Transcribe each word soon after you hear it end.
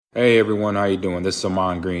Hey everyone, how you doing? This is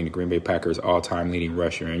Ahman Green, the Green Bay Packers all-time leading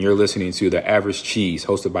rusher, and you're listening to The Average Cheese,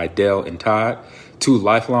 hosted by Dell and Todd, two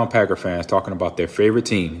lifelong Packer fans talking about their favorite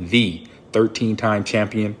team, the 13-time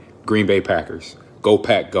champion Green Bay Packers. Go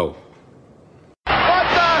Pack, go. What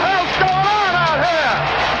the hell's going on out here?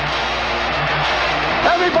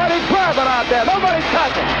 Everybody's grabbing out there. Nobody's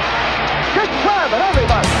touching. Just grabbing,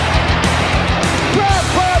 everybody. Grab.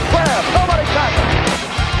 Nobody touching.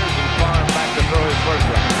 Farm back to throw his first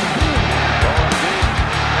one. Going deep.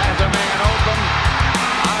 Has a man open.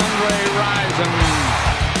 Andre Rison.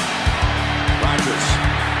 Rodgers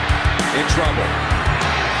in trouble.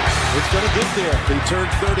 It's going to get there. He turned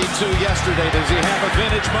 32 yesterday. Does he have a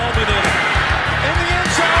vintage moment in the end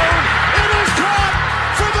zone? It is caught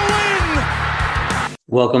for the win.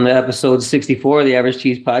 Welcome to episode 64 of the Average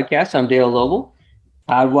Cheese Podcast. I'm Dale Lobel.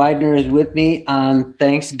 Todd Widener is with me on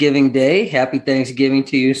Thanksgiving Day. Happy Thanksgiving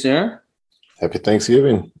to you, sir. Happy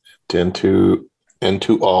Thanksgiving to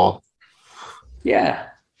all. Yeah.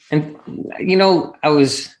 And, I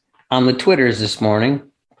was on the Twitters this morning,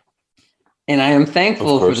 and I am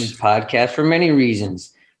thankful for this podcast for many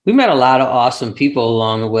reasons. We met a lot of awesome people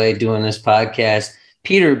along the way doing this podcast,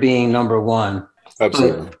 Peter being number one.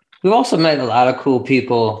 Absolutely. But we've also met a lot of cool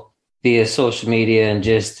people via social media and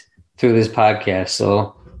just through this podcast.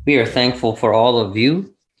 So we are thankful for all of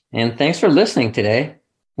you. And thanks for listening today.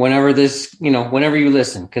 Whenever you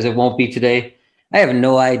listen, because it won't be today. I have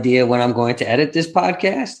no idea when I'm going to edit this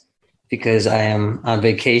podcast because I am on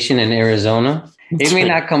vacation in Arizona. It may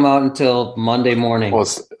not come out until Monday morning. Well,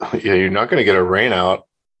 you're not going to get a rain out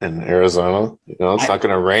in Arizona. It's not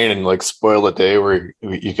going to rain and spoil a day where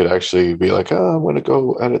you could actually be like, oh, I'm going to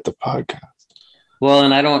go edit the podcast. Well,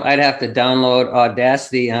 and I'd have to download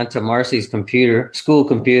Audacity onto Marcy's school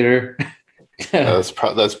computer. That's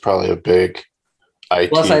probably a big IT.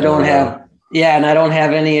 Plus, I don't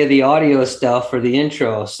have any of the audio stuff for the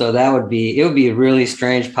intro. So it would be a really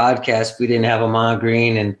strange podcast if we didn't have Ahman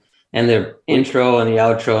Green and the intro and the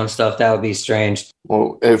outro and stuff. That would be strange.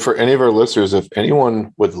 Well, for any of our listeners, if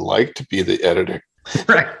anyone would like to be the editor,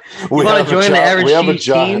 right? We want to join the Average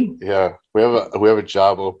Cheese team? Yeah, we have a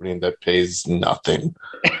job opening that pays nothing.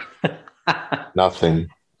 Nothing.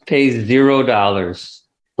 Pays $0.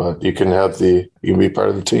 But you can be part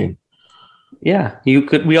of the team. Yeah, you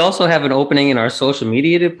could. We also have an opening in our social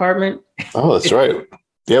media department. Oh, that's right.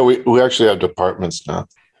 Yeah, we actually have departments now.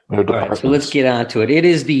 All right, so let's get on to it. It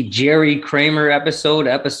is the Jerry Kramer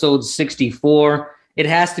episode 64. It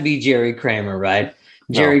has to be Jerry Kramer, right?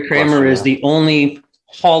 Jerry Kramer is the only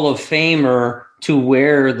Hall of Famer to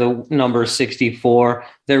wear the number 64.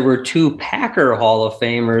 There were two Packer Hall of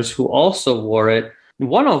Famers who also wore it,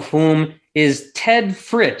 one of whom is Ted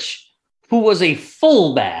Fritsch, who was a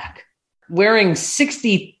fullback wearing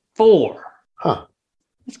 64. Huh.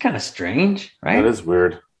 That's kind of strange, right? That is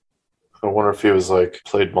weird. I wonder if he was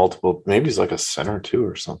played multiple, maybe he's a center too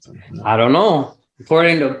or something. I don't know.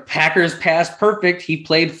 According to Packers Past Perfect, he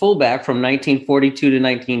played fullback from 1942 to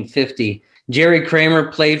 1950. Jerry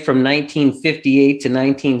Kramer played from 1958 to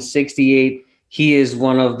 1968. He is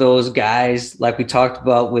one of those guys, like we talked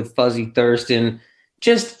about with Fuzzy Thurston,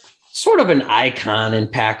 just sort of an icon in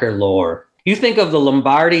Packer lore. You think of the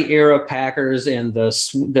Lombardi era Packers and the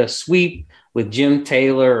sweep with Jim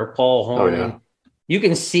Taylor or Paul Hornung. Oh, yeah. You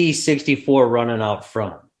can see 64 running out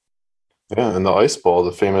front. Yeah, and the Ice Bowl,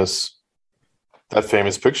 that famous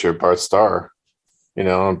picture, Bart Starr,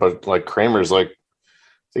 but Kramer's I think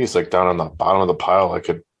he's down on the bottom of the pile.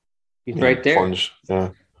 He's right there. Plunge. Yeah.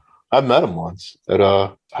 I've met him once at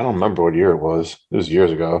I don't remember what year it was. It was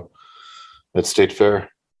years ago at State Fair.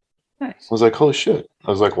 Nice. I was like, holy shit. I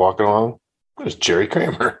was walking along. There's Jerry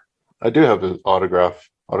Kramer. I do have an autograph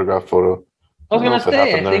photo. I was going to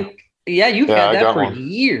say, I think, you've had that for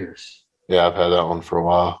years. Yeah, I've had that one for a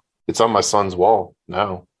while. It's on my son's wall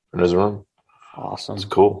now in his room. Awesome. It's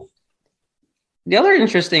cool. The other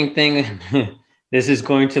interesting thing, this is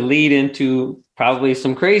going to lead into probably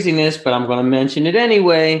some craziness, but I'm going to mention it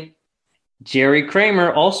anyway. Jerry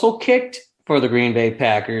Kramer also kicked for the Green Bay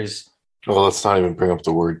Packers. Well, let's not even bring up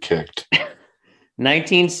the word kicked.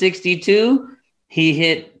 1962, he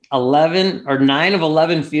hit 9 of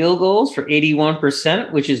 11 field goals for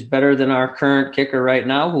 81%, which is better than our current kicker right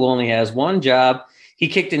now, who only has one job. He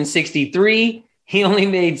kicked in 63. He only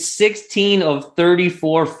made 16 of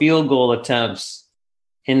 34 field goal attempts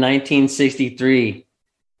in 1963.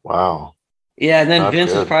 Wow. Yeah, and then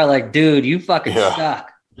Vince was probably like, dude, you fucking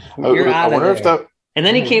suck. You're out of there. And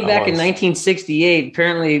then he came back in 1968.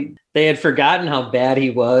 Apparently, they had forgotten how bad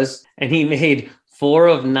he was, and he made 4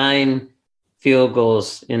 of 9 field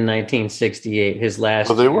goals in 1968. His last.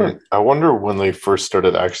 Well, they year. weren't. I wonder when they first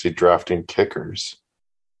started actually drafting kickers.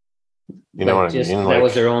 You know what I mean? That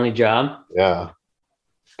was their only job? Yeah.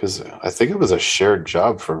 Because I think it was a shared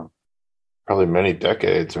job for probably many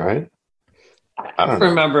decades, right? I don't know.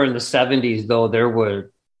 remember in the 70s, though, there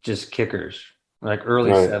were just kickers, like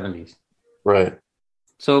early Right. 70s. Right.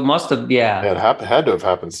 So it must have, Yeah, it had to have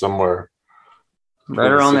happened somewhere right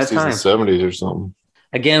around that 60s time. and 70s or something.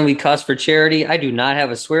 Again, we cuss for charity. I do not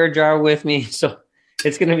have a swear jar with me, so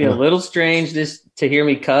it's going to be a little strange to hear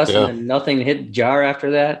me cuss and then nothing to hit the jar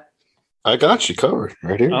after that. I got you covered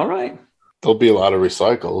right here. All right. There'll be a lot of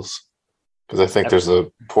recycles because I think there's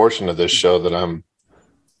a portion of this show that I'm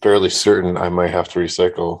fairly certain I might have to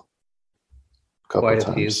recycle a couple Quite of a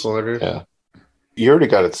times. few quarters. Yeah. You already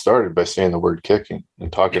got it started by saying the word kicking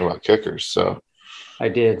and talking about kickers. So I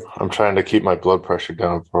did. I'm trying to keep my blood pressure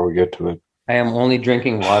down before we get to it. I am only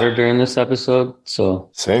drinking water during this episode, so.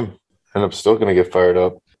 Same. And I'm still going to get fired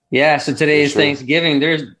up. Yeah, so today is Sure. Thanksgiving.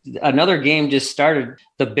 There's another game just started.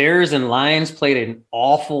 The Bears and Lions played an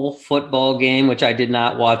awful football game, which I did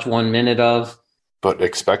not watch 1 minute of. But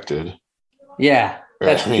expected. Yeah,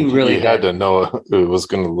 that's I mean, really you bad. had to know it was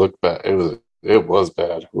going to look bad. It was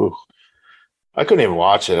bad. Ooh. I couldn't even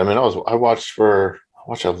watch it. I mean, I watched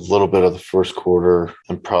a little bit of the first quarter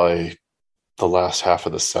and probably the last half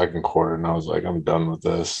of the second quarter, and I was like, I'm done with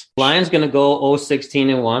this. Lions going to go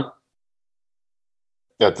 0-16-1.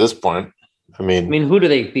 At this point, I mean, who do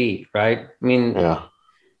they beat, right? yeah,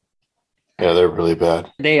 they're really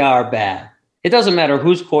bad. They are bad. It doesn't matter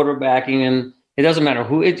who's quarterbacking, and it doesn't matter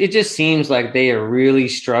who. It just seems like they are really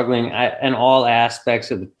struggling in all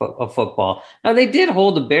aspects of football. Now, they did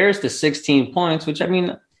hold the Bears to 16 points, which, I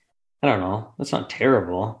don't know. That's not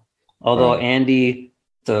terrible. Although Right. Andy,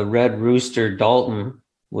 the Red Rooster Dalton,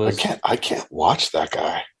 was. I can't watch that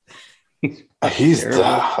guy. He's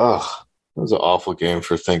It was an awful game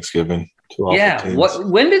for Thanksgiving. Two awful Yeah. teams.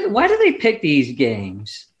 Why do they pick these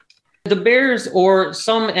games? The Bears or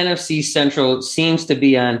some NFC Central seems to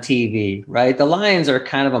be on TV, right? The Lions are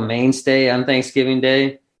kind of a mainstay on Thanksgiving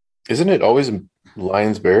Day. Isn't it always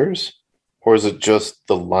Lions Bears? Or is it just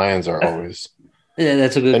the Lions are always? Yeah,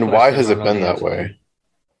 that's a good And question. why has I it don't know been the that answer. way?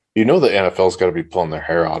 You know, the NFL's got to be pulling their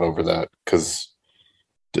hair out over that because,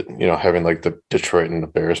 having like the Detroit and the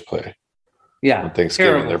Bears play Yeah. on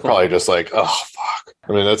Thanksgiving, terrible they're football. probably just like, oh, fuck.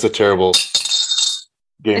 I mean, that's a terrible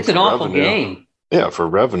game. It's an for awful revenue. game. Yeah, for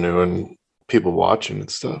revenue and people watching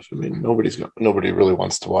and stuff. I mean, nobody really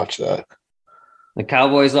wants to watch that. The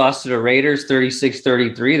Cowboys lost to the Raiders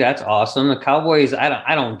 36-33. That's awesome. The Cowboys,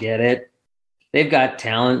 I don't get it. They've got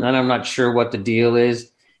talent, and I'm not sure what the deal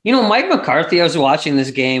is. Mike McCarthy, I was watching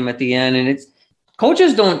this game at the end, and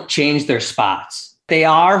coaches don't change their spots. They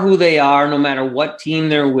are who they are, no matter what team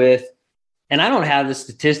they're with. And I don't have the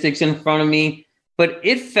statistics in front of me, but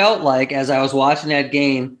it felt like as I was watching that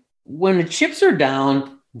game, when the chips are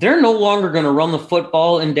down, they're no longer going to run the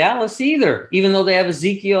football in Dallas either, even though they have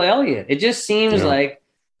Ezekiel Elliott. It just seems like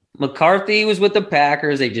McCarthy was with the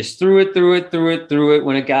Packers. They just threw it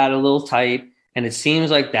when it got a little tight. And it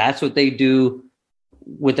seems like that's what they do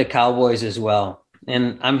with the Cowboys as well.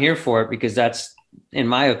 And I'm here for it because that's, in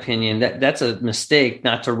my opinion, that's a mistake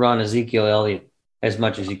not to run Ezekiel Elliott as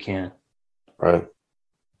much as you can. Right.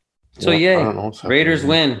 So, I yay. don't know what's happening. Raiders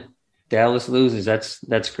win. Dallas loses.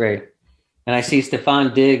 That's great. And I see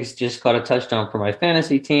Stephon Diggs just caught a touchdown for my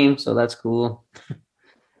fantasy team, so that's cool.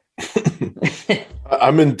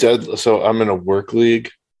 I'm in a work league,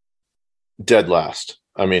 dead last.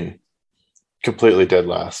 I mean, completely dead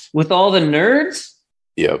last. With all the nerds?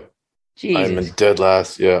 Yep. Jesus. I'm in dead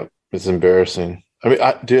last. Yeah. It's embarrassing. I mean,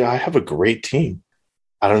 I have a great team.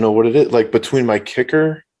 I don't know what it is. Like between my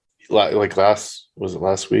kicker, like last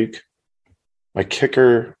week? My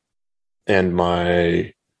kicker and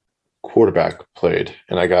my quarterback played,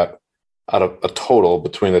 and I got out of a total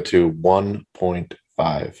between the two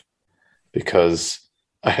 1.5 because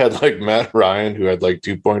I had like Matt Ryan who had like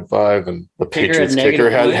 2.5 and the Patriots kicker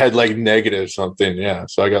had like negative something. Yeah.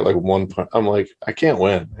 So I got like 1 point. I'm like, I can't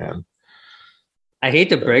win, man. I hate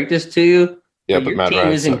to break this to you. Yeah, but but your Matt team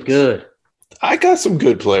Ryan isn't sucks. good. I got some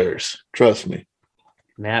good players. Trust me.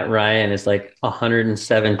 Matt Ryan is like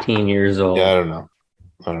 117 years old. Yeah, I don't know.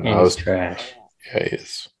 And he's trash. Yeah, he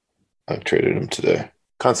is. I traded him today.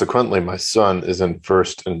 Consequently, my son is in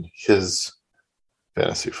first in his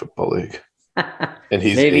fantasy football league, and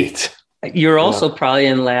he's Maybe. 8. You're also probably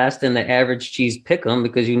in last in the average cheese pick'em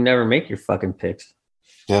because you never make your fucking picks.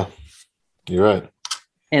 Yeah, you're right.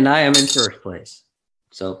 And I am in first place.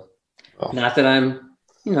 So not that I'm,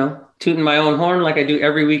 tooting my own horn like I do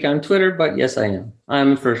every week on Twitter, but yes, I am.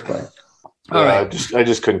 I'm in first place. All Yeah, right. I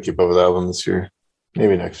just couldn't keep up with that one this year.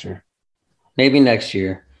 Maybe next year. Maybe next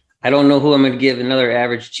year. I don't know who I'm going to give another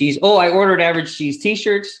average cheese. Oh, I ordered average cheese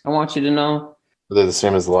t-shirts. I want you to know. Are they the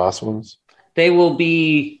same as the last ones? They will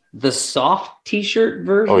be the soft t-shirt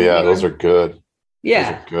version. Oh yeah, those are good.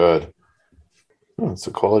 Yeah. Those are good. Oh, it's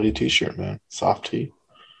a quality t-shirt, man. Soft tee.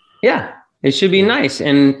 Yeah. It should be nice.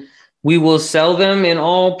 And we will sell them, and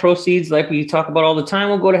all proceeds, like we talk about all the time,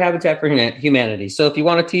 will go to Habitat for Humanity. So if you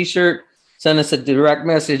want a t-shirt, send us a direct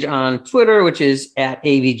message on Twitter, which is at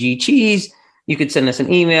AVG Cheese. You could send us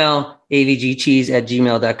an email,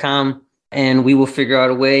 avgcheese@gmail.com, and we will figure out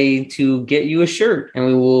a way to get you a shirt,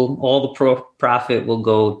 and all the profit will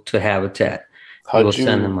go to Habitat. We'll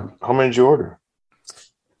send them money. How many did you order?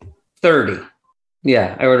 30.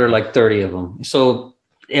 Yeah, I ordered like 30 of them. So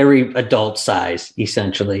every adult size,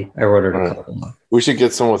 essentially. I ordered a couple of. We should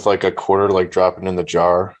get some with like a quarter, like dropping in the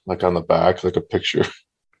jar, like on the back, like a picture.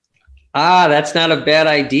 That's not a bad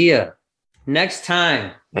idea. Next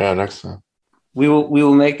time. Yeah, next time. We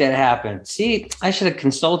will make that happen. See, I should have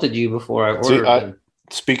consulted you before I ordered them.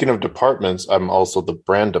 Speaking of departments, I'm also the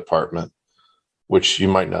brand department, which you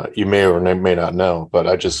may or may not know, but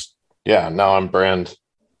now I'm brand.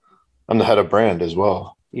 I'm the head of brand as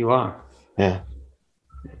well. You are. Yeah.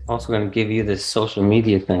 Also going to give you this social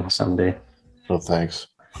media thing someday. No, thanks.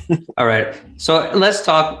 All right. So let's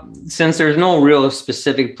talk, since there's no real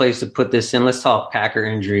specific place to put this in, let's talk Packer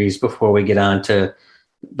injuries before we get on to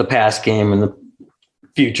the past game and the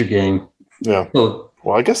future game. Yeah. So,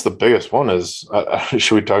 well, I guess the biggest one is,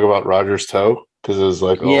 should we talk about Rodgers' toe? Because it was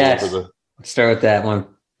like, let's start with that one.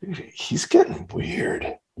 He's getting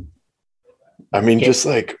weird. I mean, just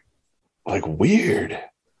like weird.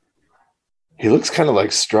 He looks kind of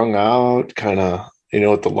like strung out, kind of,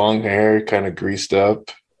 with the long hair, kind of greased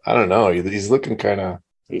up. I don't know. He's looking kind of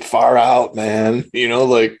far out, man.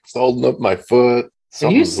 Like holding up my foot.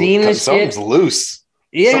 Have you seen this shit? Something's loose.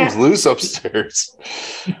 Yeah. Something's loose upstairs.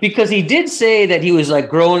 Because he did say that he was like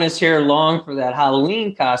growing his hair long for that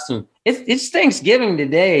Halloween costume. It's Thanksgiving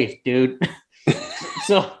today, dude.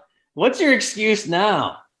 So what's your excuse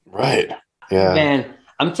now? Right. Yeah. Man,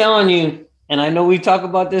 I'm telling you, and I know we talk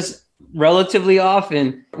about this relatively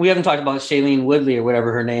often. We haven't talked about Shailene Woodley or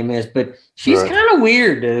whatever her name is, but she's kind of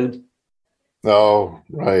weird, dude. Oh,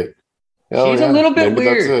 right. She's a little bit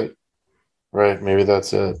weird. That's it. Right. Maybe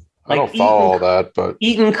that's it. Like I don't follow all that, but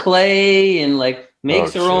eating clay and like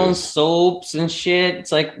makes her own soaps and shit.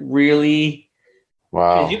 It's like really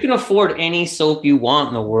wow. You can afford any soap you want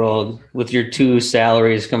in the world with your 2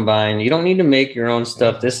 salaries combined. You don't need to make your own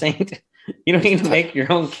stuff. You don't need to make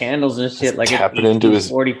your own candles and shit like tapping into his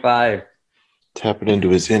 45. Tapping into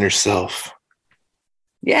his inner self.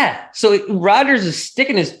 Yeah. So Rodgers is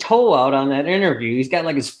sticking his toe out on that interview. He's got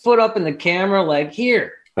like his foot up in the camera, like,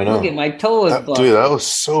 here. I know. Look at my toe is busted. Dude, that was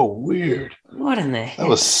so weird. What in the heck? That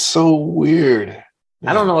was so weird.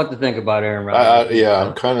 Yeah. I don't know what to think about Aaron Rodgers.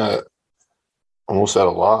 I'm kind of almost at a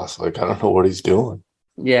loss. Like, I don't know what he's doing.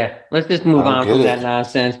 Yeah, let's just move on from that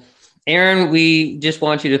nonsense. Aaron, we just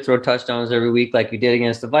want you to throw touchdowns every week like you did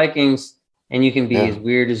against the Vikings, and you can be as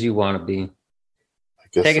weird as you want to be.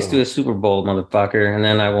 Take us to a Super Bowl, motherfucker, and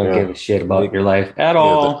then I won't give a shit about your life at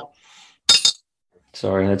all.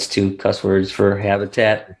 Sorry, that's 2 cuss words for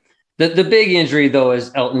Habitat. The big injury, though,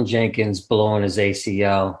 is Elton Jenkins blowing his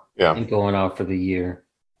ACL and going out for the year.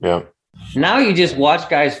 Yeah. Now you just watch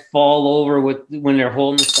guys fall over when they're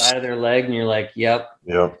holding the side of their leg, and you're like, yep.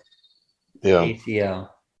 Yeah. ACL.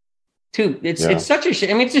 It's such a shame.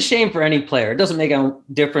 I mean, it's a shame for any player. It doesn't make a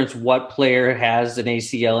difference what player has an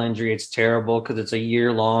ACL injury. It's terrible because it's a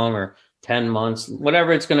year long or 10 months,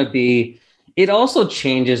 whatever it's going to be. It also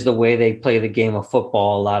changes the way they play the game of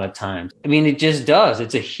football a lot of times. I mean, it just does.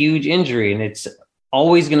 It's a huge injury, and it's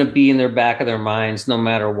always going to be in their back of their minds no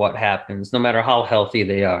matter what happens, no matter how healthy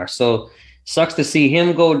they are. So sucks to see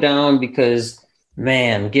him go down because,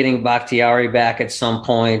 man, getting Bakhtiari back at some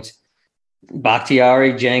point,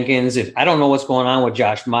 Bakhtiari, Jenkins, I don't know what's going on with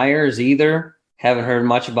Josh Myers either. Haven't heard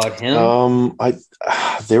much about him.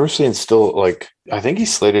 They were saying still, like, I think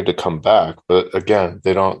he's slated to come back, but again,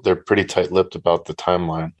 they're pretty tight-lipped about the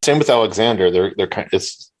timeline. Same with Alexander.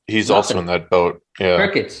 He's also in that boat. Yeah.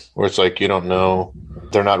 Crickets. Where it's like, you don't know.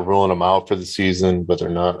 They're not ruling him out for the season, but they're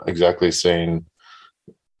not exactly saying,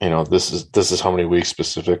 this is how many weeks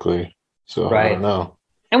specifically. So I don't know.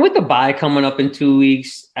 And with the bye coming up in 2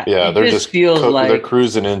 weeks, they're just feels like they're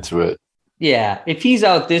cruising into it. Yeah, if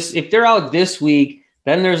they're out this week,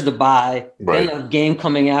 then there's the bye, then the game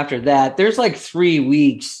coming after that. There's like 3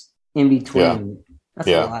 weeks in between. That's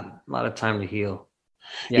a lot of time to heal.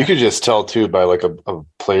 Yeah. You could just tell too by like a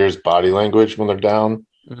player's body language when they're down.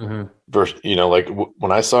 Versus, like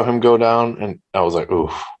when I saw him go down, and I was like, "Ooh,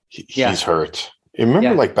 he's hurt." You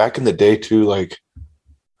remember, like back in the day too, like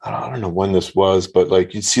I don't know when this was, but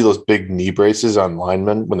like you'd see those big knee braces on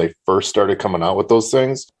linemen when they first started coming out with those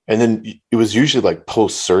things, and then it was usually like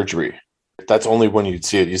post surgery. That's only when you'd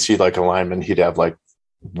see it. You see like a lineman, he'd have like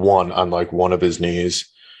one on like one of his knees,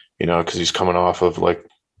 because he's coming off of like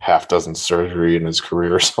half dozen surgery in his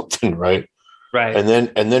career or something, right? Right.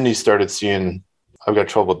 And then he started seeing, I've got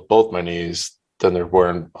trouble with both my knees. Then they're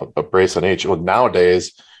wearing a brace on each. Well,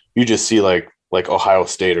 nowadays you just see like Ohio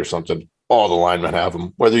State or something. All the linemen have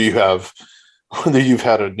them, whether you've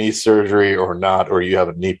had a knee surgery or not, or you have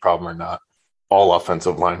a knee problem or not. All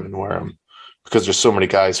offensive linemen wear them because there's so many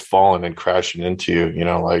guys falling and crashing into you.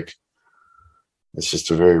 Like it's just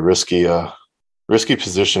a very risky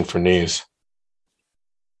position for knees.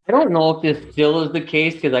 I don't know if this still is the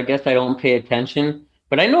case because I guess I don't pay attention.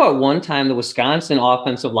 But I know at one time the Wisconsin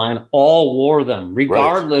offensive line all wore them,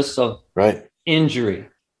 regardless of injury.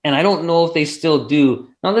 And I don't know if they still do.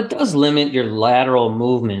 Now, that does limit your lateral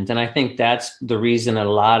movement. And I think that's the reason a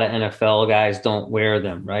lot of NFL guys don't wear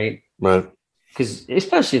them, right? Right. Because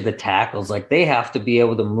especially the tackles, like they have to be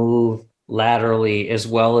able to move laterally as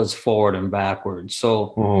well as forward and backwards.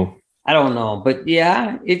 So I don't know. But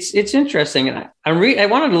yeah, it's interesting. And I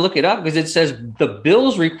wanted to look it up because it says the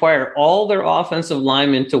Bills require all their offensive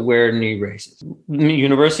linemen to wear knee braces.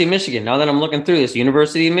 University of Michigan. Now that I'm looking through this,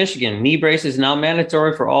 University of Michigan, knee brace is now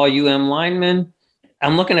mandatory for all UM linemen.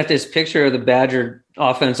 I'm looking at this picture of the Badger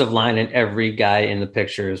offensive line, and every guy in the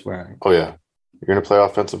picture is wearing. Oh, yeah. You're going to play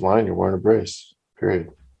offensive line, you're wearing a brace, period.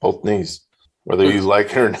 Both knees. Whether you like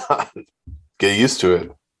it or not, get used to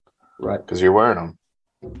it. Right. Because you're wearing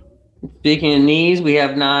them. Speaking of knees, we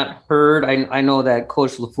have not heard. I know that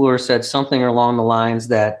Coach LaFleur said something along the lines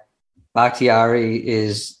that Bakhtiari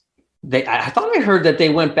is. I thought I heard that they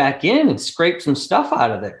went back in and scraped some stuff out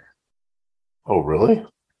of there. Oh, really?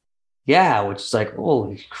 Yeah, which is like,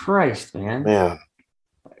 holy Christ, man. Man.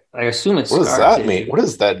 I assume it's. What does that mean? What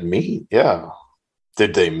does that mean? Yeah.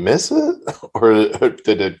 Did they miss it, or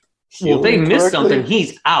did it? Well, they missed something.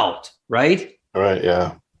 He's out, right? Right.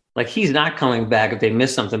 Yeah. Like he's not coming back if they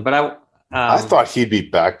miss something. But I thought he'd be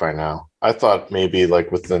back by now. I thought maybe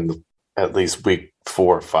like within at least week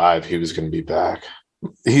 4 or 5, he was going to be back.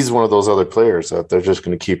 He's one of those other players that they're just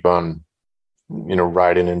going to keep on,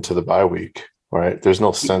 riding into the bye week. Right? There's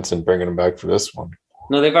no sense in bringing him back for this one.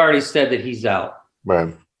 No, they've already said that he's out.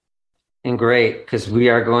 Right. And great, because we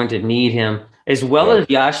are going to need him as well as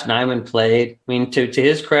Yosh Nijman played. I mean, to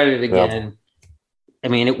his credit again. Yep. I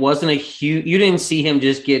mean, it wasn't you didn't see him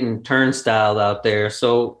just getting turnstile out there.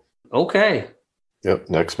 So, okay. Yep.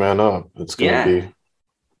 Next man up. It's going to be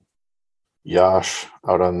Yosh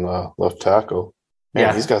out on the left tackle.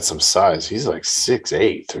 Man, he's got some size. He's like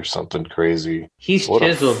 6'8" or something crazy. He's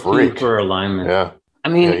chiseled for a lineman. Yeah. I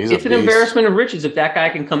mean, it's an embarrassment of riches if that guy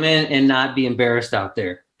can come in and not be embarrassed out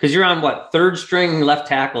there. Because you're on, third string left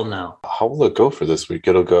tackle now. How will it go for this week?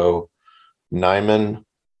 It'll go Nijman,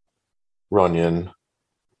 Runyon,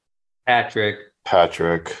 Patrick,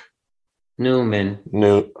 Newman.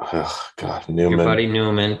 Newman. Your buddy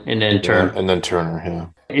Newman, and then Turner. And then Turner, yeah.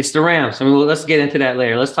 It's the Rams. I mean, let's get into that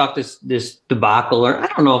later. Let's talk this debacle, or I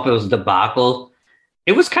don't know if it was a debacle.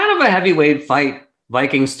 It was kind of a heavyweight fight.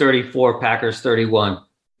 Vikings 34, Packers 31.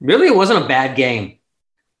 Really, it wasn't a bad game.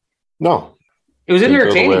 No. It was an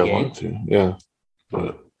entertaining game. Yeah.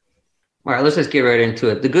 All right, let's just get right into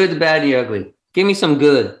it. The good, the bad, and the ugly. Give me some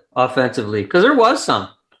good offensively, because there was some.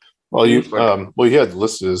 Well, you had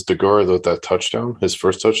listed as DeGora with that touchdown, his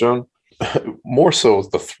first touchdown. More so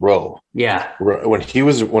the throw. Yeah.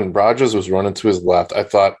 When Rodgers was running to his left, I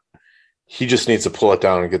thought he just needs to pull it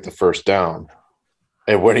down and get the first down.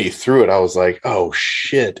 And when he threw it, I was like, oh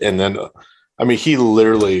shit. And then, he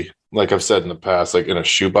literally, like I've said in the past, like in a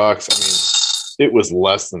shoebox, it was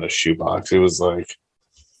less than a shoebox. It was like,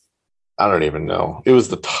 I don't even know. It was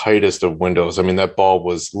the tightest of windows. That ball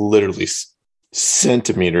was literally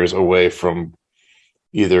centimeters away from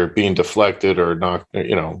either being deflected or not,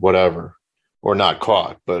 whatever, or not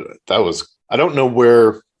caught. But I don't know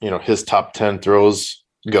where, his top 10 throws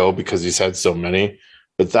go because he's had so many,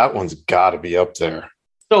 but that one's got to be up there.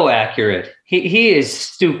 So accurate. He is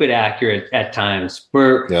stupid accurate at times.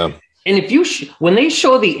 And if when they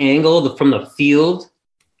show the angle from the field,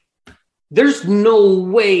 there's no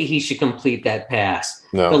way he should complete that pass.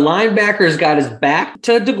 No. The linebacker's got his back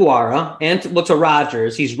to DeGuara and to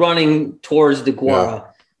Rodgers. He's running towards DeGuara,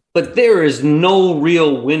 but there is no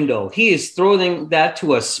real window. He is throwing that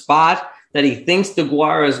to a spot that he thinks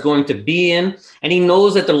DeGuara is going to be in, and he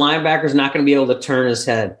knows that the linebacker's not going to be able to turn his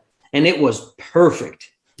head. And it was perfect.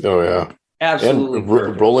 Oh yeah. Absolutely And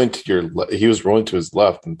perfect. he was rolling to his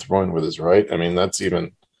left and throwing with his right. I mean, that's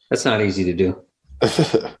even. That's not easy to do.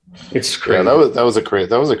 It's Yeah, crazy. that was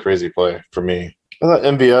a crazy play for me. I thought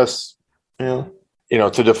MBS,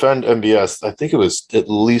 to defend MBS, I think it was at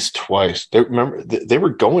least twice. They were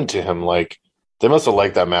going to him like they must have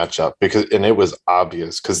liked that matchup and it was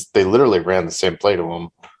obvious because they literally ran the same play to him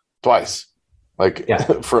twice. Like Yeah.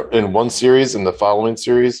 in one series, in the following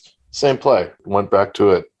series, same play, went back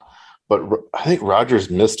to it. But I think Rodgers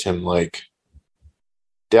missed him like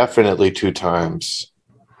definitely 2 times,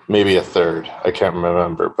 maybe a third. I can't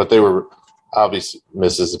remember, but they were obvious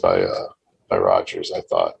misses by Rodgers, I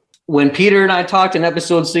thought. When Peter and I talked in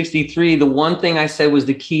episode 63, the one thing I said was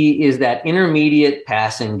the key is that intermediate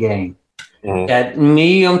passing game, that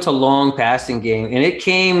medium to long passing game. And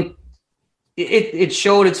it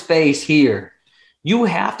showed its face here. You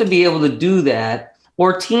have to be able to do that,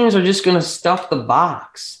 or teams are just going to stuff the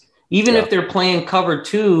box. Even if they're playing cover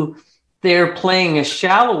 2, they're playing a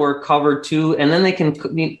shallower cover 2, and then they can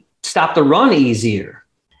stop the run easier.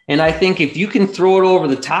 And I think if you can throw it over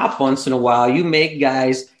the top once in a while, you make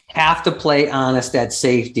guys have to play honest at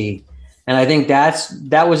safety. And I think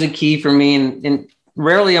that was a key for me. And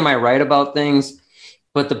rarely am I right about things,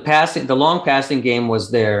 but the long passing game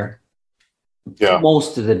was there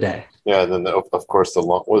most of the day. Yeah, and then of course the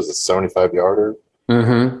long was a 75-yarder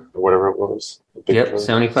or whatever it was. Yep,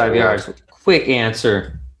 75 yards. Quick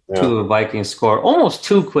answer to a Vikings score. Almost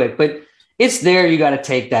too quick, but it's there. You got to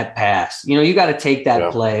take that pass. You got to take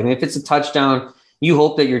that play. I mean, if it's a touchdown, you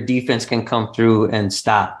hope that your defense can come through and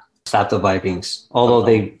stop the Vikings, although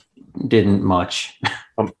they didn't much.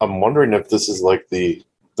 I'm wondering if this is like the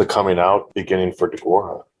coming out beginning for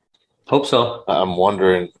DeGuara. Hope so. I'm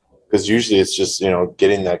wondering because usually it's just,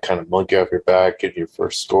 getting that kind of monkey off your back, getting your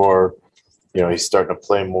first score. He's starting to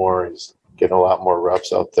play more. He's getting a lot more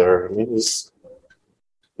reps out there. I mean,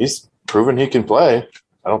 he's proven he can play.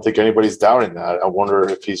 I don't think anybody's doubting that. I wonder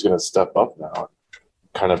if he's going to step up now and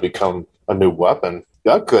kind of become a new weapon.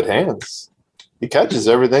 Got good hands. He catches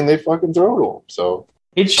everything they fucking throw to him. So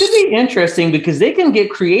it should be interesting because they can get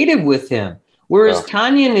creative with him. Whereas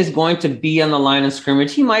Tanyan is going to be on the line of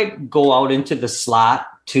scrimmage. He might go out into the slot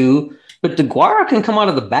too, but DeGuara can come out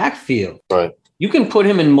of the backfield. Right. You can put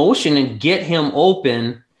him in motion and get him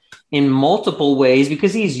open in multiple ways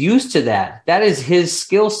because he's used to that. That is his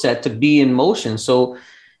skill set to be in motion. So,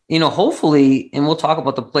 hopefully, and we'll talk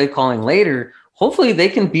about the play calling later, hopefully they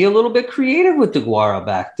can be a little bit creative with DeGuara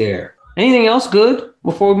back there. Anything else good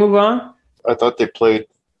before we move on? I thought they played,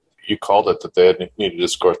 you called it that they needed to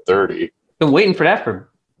score 30. Been waiting for that for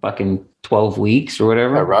fucking 12 weeks or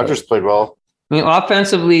whatever. Yeah, Rodgers played well. I mean,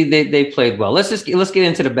 offensively, they played well. Let's get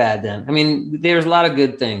into the bad then. I mean, there's a lot of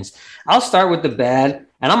good things. I'll start with the bad,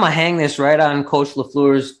 and I'm gonna hang this right on Coach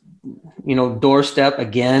LaFleur's, doorstep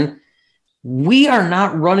again. We are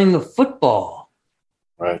not running the football.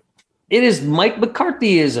 Right. It is Mike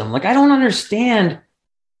McCarthyism. Like, I don't understand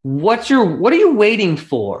what are you waiting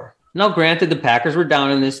for? Now, granted, the Packers were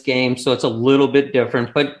down in this game, so it's a little bit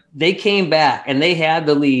different, but they came back and they had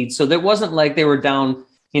the lead. So it wasn't like they were down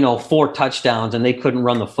 4 touchdowns and they couldn't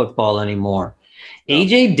run the football anymore. No.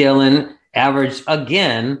 A.J. Dillon averaged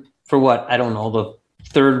again for the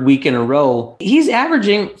 3rd week in a row. He's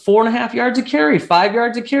averaging 4.5 yards a carry, 5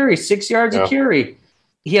 yards a carry, 6 yards a carry.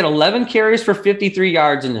 He had 11 carries for 53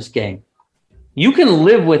 yards in this game. You can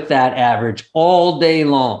live with that average all day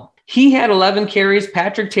long. He had 11 carries.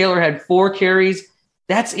 Patrick Taylor had 4 carries.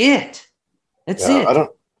 That's it. That's it.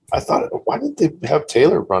 Why did they have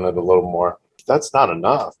Taylor run it a little more? That's not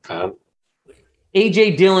enough, man.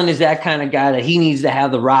 A.J. Dillon is that kind of guy that he needs to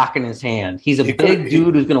have the rock in his hand. He's a big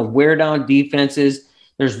dude who's going to wear down defenses.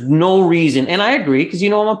 There's no reason. And I agree because,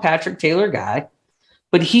 I'm a Patrick Taylor guy.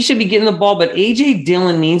 But he should be getting the ball. But A.J.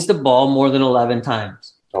 Dillon needs the ball more than 11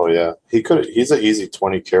 times. Oh, yeah. He's an easy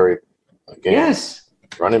 20 carry game. Yes.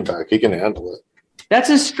 Running back. He can handle it. That's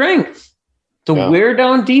his strength, to wear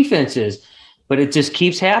down defenses. But it just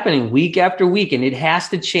keeps happening week after week, and it has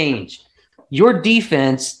to change. Your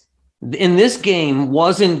defense in this game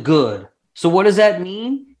wasn't good. So what does that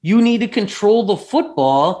mean? You need to control the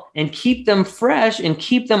football and keep them fresh and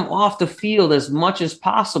keep them off the field as much as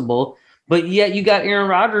possible. But yet you got Aaron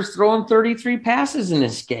Rodgers throwing 33 passes in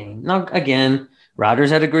this game. Now, again, Rodgers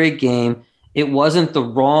had a great game. It wasn't the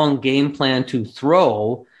wrong game plan to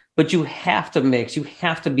throw, but you have to mix. You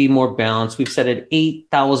have to be more balanced. We've said it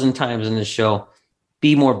 8,000 times in this show.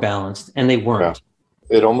 Be more balanced, and they weren't.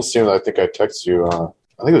 Yeah. It almost seemed, I think I texted you, I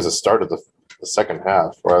think it was the start of the second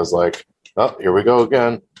half, where I was like, oh, here we go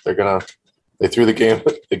again. They threw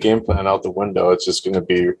the game plan out the window. It's just going to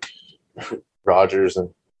be Rodgers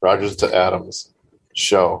and Rodgers to Adams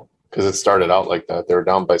show, because it started out like that. They were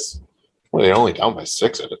down by, well, they only down by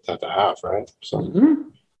 6 at the half, right? So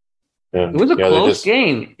yeah. It was a close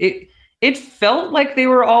game. It felt like they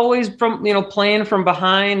were always playing from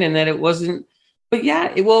behind, and that it wasn't. But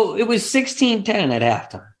yeah, it was 16-10 at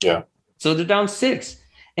halftime. Yeah. So they're down 6,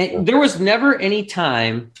 and there was never any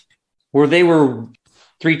time where they were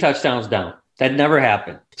 3 touchdowns down. That never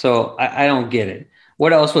happened. So I don't get it.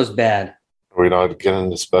 What else was bad? Are we not getting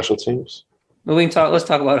into special teams? Well, let's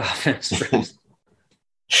talk about offense first.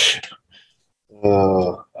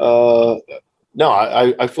 No,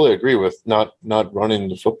 I fully agree with not running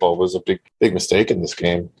the football was a big mistake in this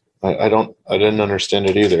game. I didn't understand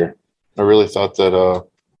it either. I really thought that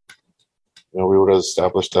we would have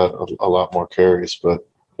established that a lot more carries, but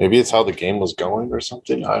maybe it's how the game was going or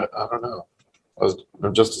something. I don't know.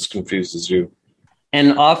 I'm just as confused as you.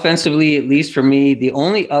 And offensively, at least for me, the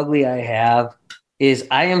only ugly I have is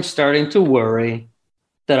I am starting to worry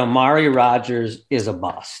that Amari Rodgers is a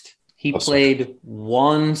bust. He played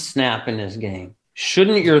 1 snap in this game.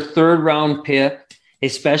 Shouldn't your 3rd-round pick,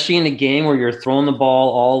 especially in a game where you're throwing the ball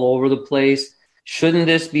all over the place, shouldn't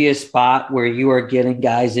this be a spot where you are getting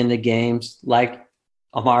guys into games like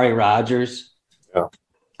Amari Rodgers? Yeah.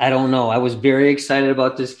 I don't know. I was very excited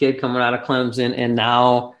about this kid coming out of Clemson, and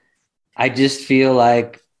now I just feel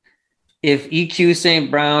like if EQ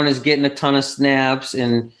St. Brown is getting a ton of snaps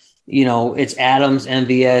and, it's Adams,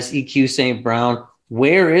 MVS, EQ St. Brown,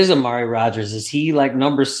 where is Amari Rodgers? Is he like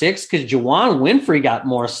number 6? Because Juwan Winfrey got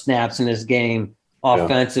more snaps in this game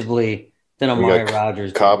offensively than Amari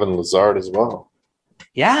Rodgers. Cobb and Lazard as well.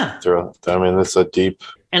 Yeah. I mean, that's a deep.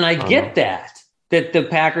 And I get that the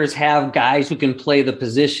Packers have guys who can play the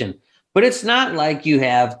position, but it's not like you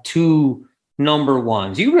have 2 number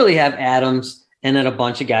 1s. You really have Adams and then a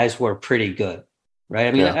bunch of guys who are pretty good, right?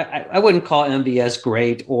 I mean, I wouldn't call MVS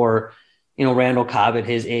great or, Randall Cobb at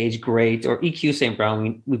his age great, or EQ St.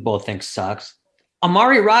 Brown we both think sucks.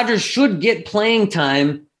 Amari Rodgers should get playing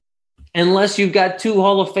time unless you've got 2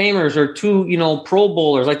 Hall of Famers or 2, Pro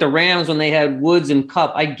Bowlers like the Rams when they had Woods and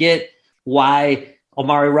Kupp. I get why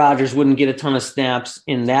Amari Rodgers wouldn't get a ton of snaps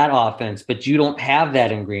in that offense, but you don't have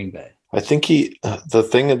that in Green Bay. I think the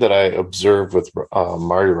thing that I observed with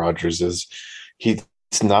Amari Rodgers is he's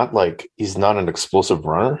not an explosive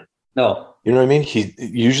runner. No. You know what I mean?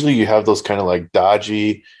 Usually you have those kind of like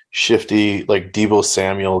dodgy, shifty, like Deebo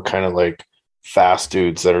Samuel kind of like fast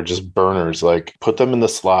dudes that are just burners. Like put them in the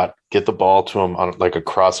slot, get the ball to them on like a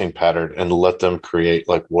crossing pattern and let them create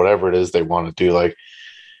like whatever it is they want to do. Like,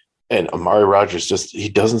 and Amari Rodgers he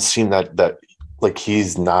doesn't seem that like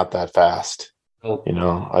he's not that fast. Nope.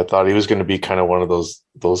 I thought he was going to be kind of one of those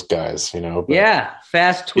guys, but yeah,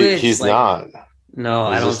 fast twitch. He's not. No,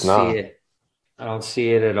 I don't see it. I don't see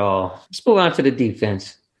it at all. Let's move on to the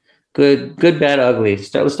defense. Good, bad, ugly. Let's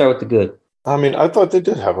start with the good. I mean, I thought they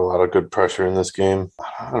did have a lot of good pressure in this game.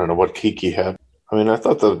 I don't know what Kiki had. I mean, I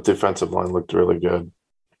thought the defensive line looked really good,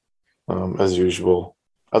 as usual.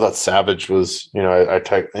 I thought Savage was, he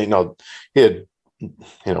had,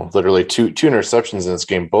 literally two interceptions in this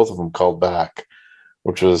game, both of them called back,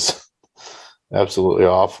 which was absolutely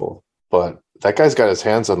awful. But that guy's got his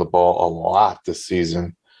hands on the ball a lot this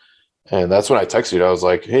season. And that's when I texted you. I was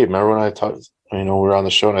like, hey, remember when I talked, we were on the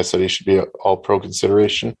show and I said he should be an all-pro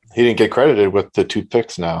consideration? He didn't get credited with the 2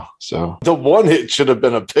 picks now. So the one hit should have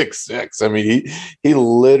been a pick 6. I mean, he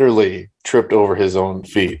literally tripped over his own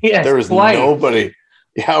feet. Yes, there was nobody.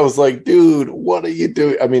 Yeah, I was like, dude, what are you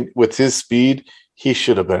doing? I mean, with his speed, he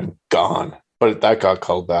should have been gone. But that got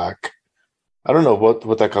called back. I don't know what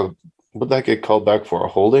that get called back for, a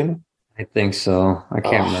holding? I think so. I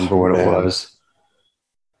can't remember what it was.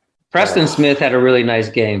 Preston Smith had a really nice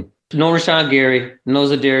game. No Rashawn Gary, no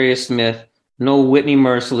Zadarius Smith, no Whitney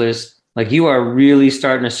Merciless. Like, you are really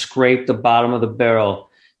starting to scrape the bottom of the barrel.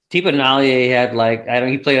 Tipa Nalier had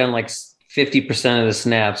he played on 50% of the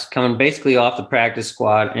snaps, coming basically off the practice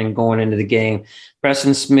squad and going into the game.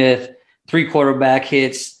 Preston Smith, 3 quarterback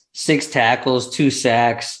hits, 6 tackles, 2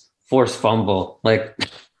 sacks, forced fumble.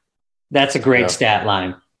 That's a great stat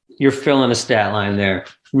line. You're filling a stat line there.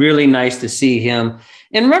 Really nice to see him.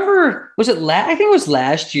 And remember, I think it was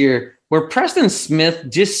last year where Preston Smith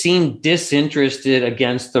just seemed disinterested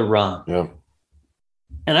against the run. Yeah.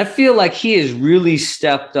 And I feel like he has really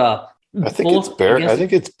stepped up. I think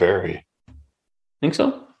it's Barry. Think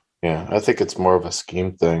so? Yeah, I think it's more of a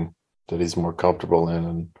scheme thing that he's more comfortable in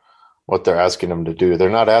and what they're asking him to do. They're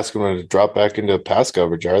not asking him to drop back into pass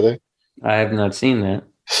coverage, are they? I have not seen that.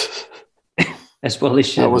 That's what they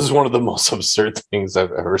should. That was one of the most absurd things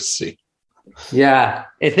I've ever seen. Yeah.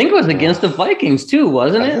 I think it was against the Vikings too,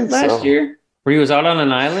 wasn't it, last year? where he was out on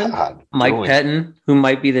an island. God, Mike Pettin, who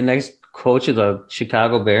might be the next coach of the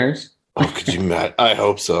Chicago Bears. Oh, could you, Matt? I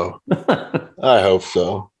hope so. I hope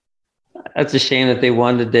so. That's a shame that they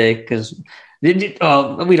won today because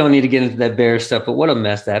we don't need to get into that Bears stuff, but what a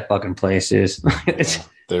mess that fucking place is.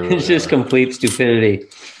 It's just complete stupidity.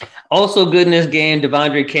 Also good in this game,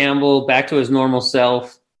 Devondre Campbell back to his normal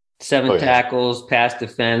self, 7 tackles, pass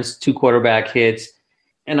defense, 2 quarterback hits.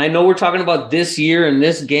 And I know we're talking about this year and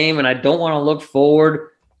this game, and I don't want to look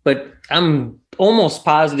forward, but I'm almost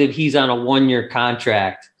positive he's on a 1-year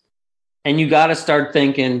contract. And you got to start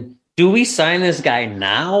thinking, do we sign this guy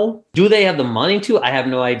now? Do they have the money to? I have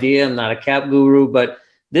no idea. I'm not a cap guru, but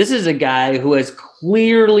this is a guy who has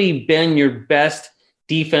clearly been your best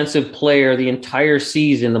defensive player the entire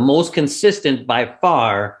season, the most consistent by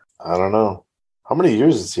far. I don't know. How many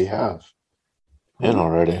years does he have in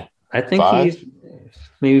already? I think 5? he's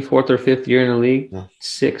maybe 4th or 5th year in the league. Yeah.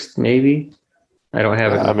 6th, maybe. I don't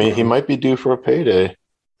have it. I mean, he might be due for a payday.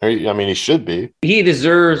 I mean, he should be. He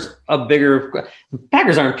deserves a bigger –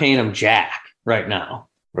 Packers aren't paying him jack right now.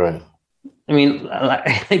 Right. I mean,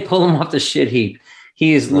 they pull him off the shit heap.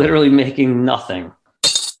 He is literally making nothing.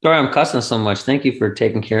 Sorry, I'm cussing so much. Thank you for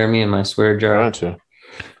taking care of me in my swear jar.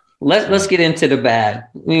 Let's get into the bad.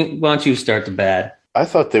 Why don't you start the bad? I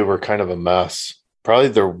thought they were kind of a mess. Probably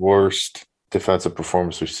their worst defensive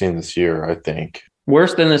performance we've seen this year, I think.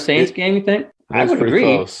 Worse than the Saints game, you think? I would agree.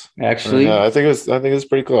 Close. Actually, yeah, I think it's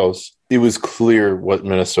pretty close. It was clear what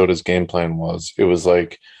Minnesota's game plan was. It was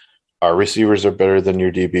like, our receivers are better than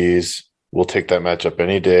your DBs. We'll take that matchup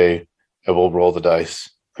any day, and we'll roll the dice,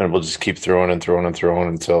 and we'll just keep throwing until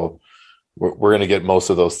we're going to get most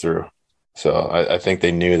of those through. So I think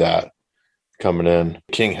they knew that coming in.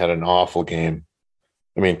 King had an awful game.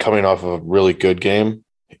 I mean, coming off of a really good game.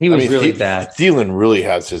 He was really bad. Thielen really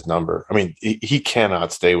has his number. I mean, he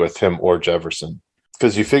cannot stay with him or Jefferson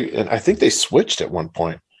because you figure, and I think they switched at one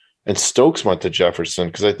point, and Stokes went to Jefferson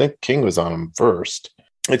because I think King was on him first.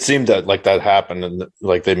 It seemed that like that happened and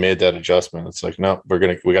like they made that adjustment. It's like, no, we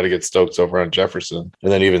got to get Stokes over on Jefferson,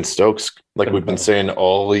 and then even Stokes, like we've been saying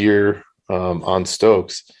all year on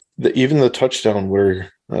Stokes, even the touchdown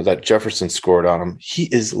where that Jefferson scored on him, he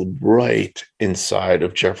is right inside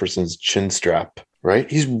of Jefferson's chin strap. Right?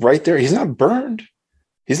 He's right there. He's not burned.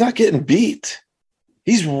 He's not getting beat.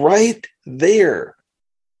 He's right there.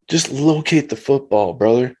 Just locate the football,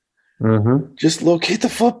 brother. Mm-hmm. Just locate the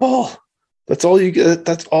football. That's all you get.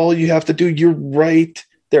 That's all you have to do. You're right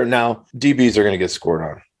there. Now, DBs are going to get scored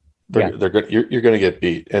on. They're good. You're going to get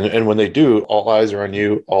beat. And when they do, all eyes are on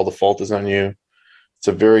you. All the fault is on you. It's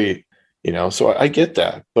a very, so I get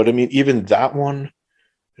that. But I mean, even that one,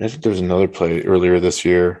 I think there was another play earlier this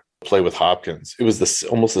year. Play with Hopkins. It was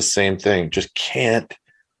almost the same thing. Just can't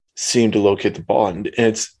seem to locate the ball. And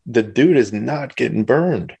it's the dude is not getting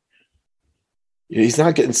burned. He's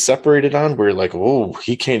not getting separated on where like, oh,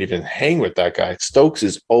 he can't even hang with that guy. Stokes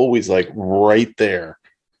is always like right there.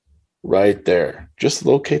 Right there. Just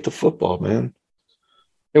locate the football, man.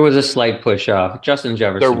 There was a slight push off. Justin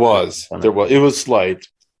Jefferson. There was. It was slight.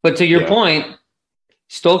 But to your point,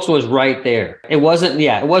 Stokes was right there. It wasn't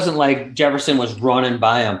like Jefferson was running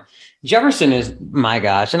by him. Jefferson is, my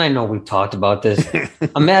gosh, and I know we've talked about this.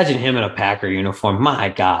 Imagine him in a Packer uniform. My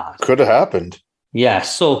God. Could have happened. Yeah,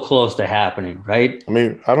 so close to happening, right? I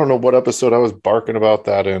mean, I don't know what episode I was barking about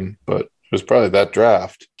that in, but it was probably that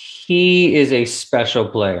draft. He is a special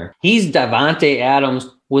player. He's Davante Adams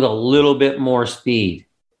with a little bit more speed.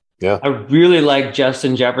 Yeah. I really like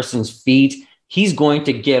Justin Jefferson's feet. He's going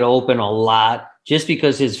to get open a lot. Just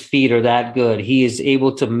because his feet are that good, he is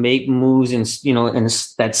able to make moves and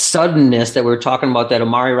that suddenness that we're talking about that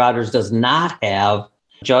Amari Rodgers does not have,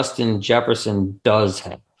 Justin Jefferson does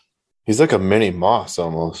have. He's like a mini Moss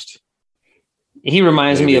almost. He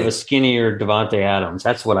reminds me of a skinnier Davante Adams.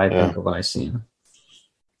 That's what I think of when I see him.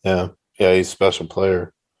 Yeah. Yeah, he's a special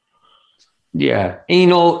player. Yeah.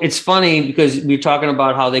 And it's funny because we're talking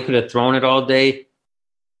about how they could have thrown it all day.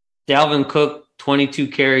 Dalvin Cook, 22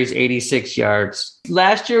 carries, 86 yards.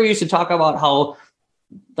 Last year, we used to talk about how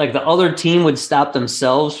like the other team would stop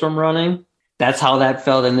themselves from running. That's how that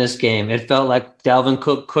felt in this game. It felt like Dalvin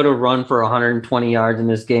Cook could have run for 120 yards in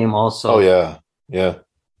this game also. Oh, yeah. Yeah.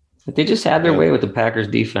 But they just had their way with the Packers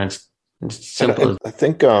defense. It's simple. I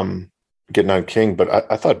think getting on King,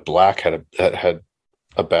 but I thought Black had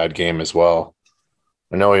a bad game as well.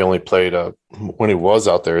 I know he only played when he was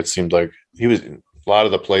out there, it seemed like he was a lot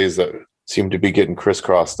of the plays that seemed to be getting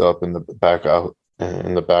crisscrossed up in the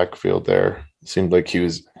backfield there. It seemed like he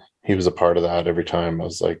was a part of that every time. I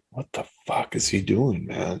was like, what the fuck is he doing,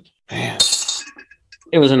 man?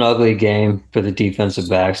 It was an ugly game for the defensive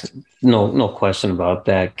backs. No question about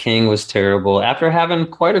that. King was terrible. After having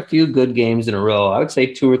quite a few good games in a row, I would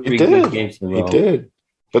say 2 or 3 good games in a row. He did.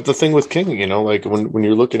 But the thing with King, like when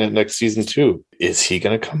you're looking at next season too, is he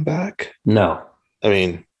going to come back? No. I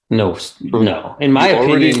mean, no. In my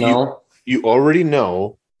opinion, no. You already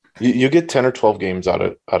know you get 10 or 12 games out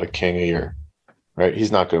of King a year, right?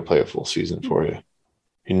 He's not going to play a full season for you.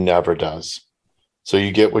 He never does. So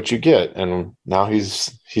you get what you get, and now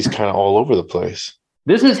he's kind of all over the place.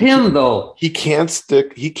 This is him, though. He can't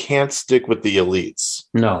stick with the elites.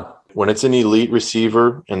 No. When it's an elite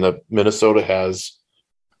receiver, and the Minnesota has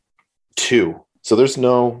 2, so there's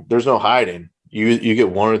no hiding. You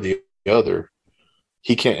get one or the other.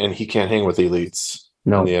 He can't hang with elites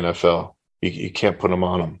in the NFL. You can't put him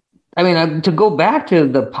on him. I mean, to go back to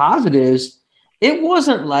the positives, it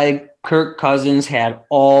wasn't like Kirk Cousins had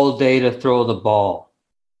all day to throw the ball.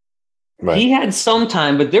 Right. He had some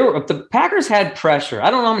time, but the Packers had pressure. I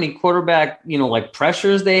don't know how many quarterback,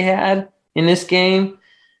 pressures they had in this game,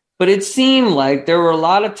 but it seemed like there were a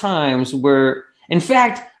lot of times where, in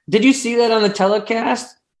fact, did you see that on the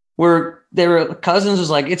telecast where Cousins was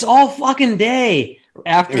like, "It's all fucking day"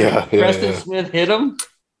 after Preston Smith hit him?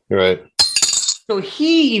 Right. So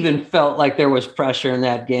he even felt like there was pressure in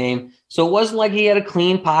that game. So it wasn't like he had a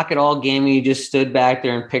clean pocket all game and he just stood back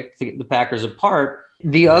there and picked the Packers apart.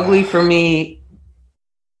 The ugly for me,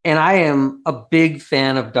 and I am a big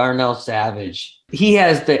fan of Darnell Savage. He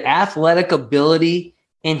has the athletic ability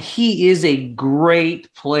and he is a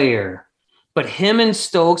great player. But him and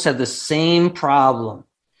Stokes have the same problem.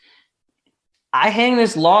 I hang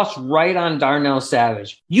this loss right on Darnell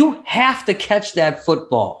Savage. You have to catch that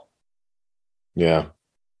football. Yeah.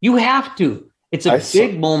 You have to. It's a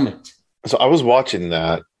big moment. So I was watching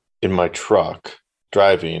that in my truck,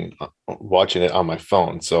 driving, watching it on my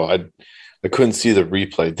phone. So I couldn't see the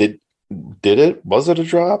replay. Did it? Was it a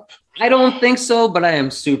drop? I don't think so, but I am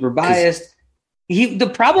super biased.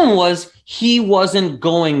 The problem was he wasn't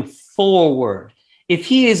going forward. If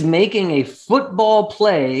he is making a football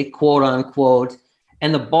play, quote unquote,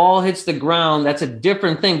 and the ball hits the ground, that's a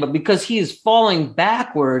different thing. But because he is falling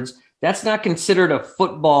backwards, that's not considered a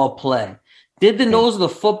football play. Did the nose of the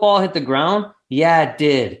football hit the ground? Yeah, it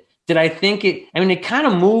did. Did I think it? I mean, it kind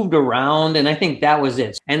of moved around, and I think that was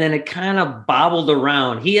it. And then it kind of bobbled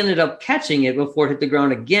around. He ended up catching it before it hit the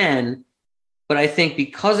ground again. But I think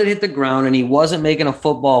because it hit the ground and he wasn't making a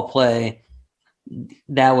football play,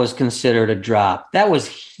 that was considered a drop. That was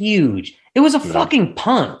huge. It was a fucking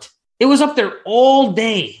punt. It was up there all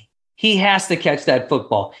day. He has to catch that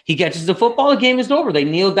football. He catches the football, the game is over. They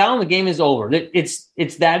kneel down, the game is over.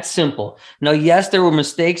 It's that simple. Now, yes, there were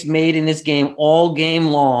mistakes made in this game all game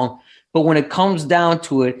long, but when it comes down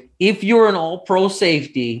to it, if you're an all-pro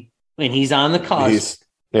safety and he's on the cusp,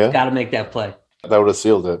 got to make that play. That would have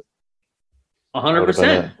sealed it.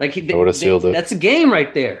 100%. Like that would have sealed it. That's a game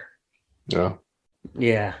right there. Yeah.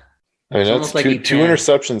 Yeah. I mean, that's two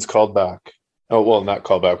interceptions called back. Oh, well, not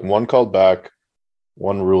called back. One called back.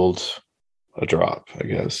 One ruled a drop, I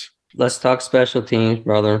guess. Let's talk special teams,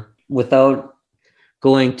 brother. Without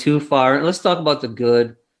going too far, let's talk about the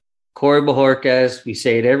good. Corey Bojorquez, we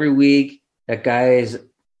say it every week. That guy has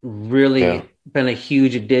really been a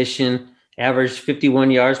huge addition. Averaged 51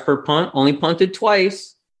 yards per punt. Only punted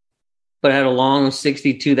twice, but had a long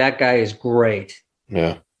 62. That guy is great.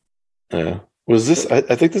 Yeah. Yeah. Was this? I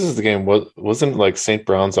think this is the game. Wasn't like St.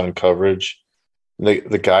 Brown's on coverage?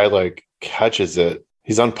 The guy like catches it.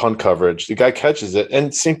 He's on punt coverage. The guy catches it,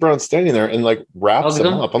 and St. Brown's standing there and like wraps him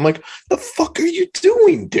up. I'm like, the fuck are you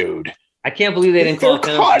doing, dude? I can't believe they didn't call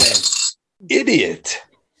it. Idiot!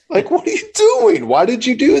 Like, what are you doing? Why did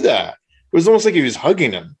you do that? It was almost like he was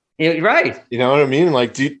hugging him. Yeah, right. You know what I mean?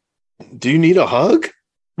 Like, do you need a hug?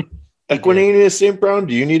 Equanimeous St. Brown,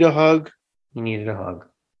 do you need a hug? He needed a hug.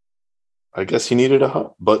 I guess he needed a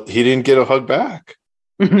hug, but he didn't get a hug back.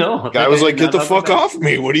 No. The guy was like, get the fuck off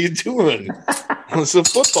me. What are you doing? It's a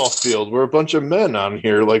football field. We're a bunch of men on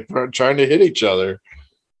here, like, trying to hit each other.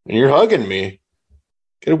 And you're hugging me.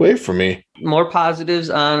 Get away from me. More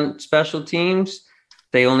positives on special teams.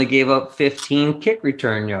 They only gave up 15 kick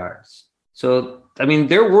return yards. So, I mean,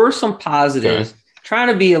 there were some positives. Okay. Trying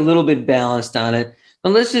to be a little bit balanced on it.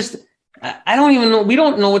 But let's just, I don't even know. We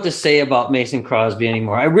don't know what to say about Mason Crosby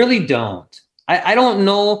anymore. I really don't. I don't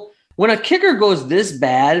know. When a kicker goes this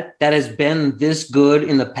bad, that has been this good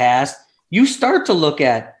in the past, you start to look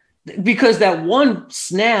at, because that one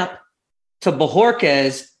snap to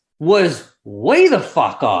Bojorquez was way the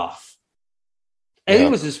fuck off. And it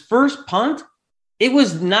was his first punt. It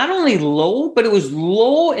was not only low, but it was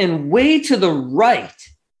low and way to the right.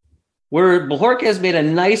 where Bojorquez made a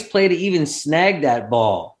nice play to even snag that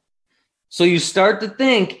ball. So you start to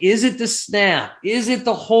think, is it the snap? Is it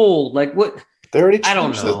the hold? Like what? They already I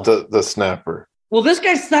don't changed know. the snapper. Well, this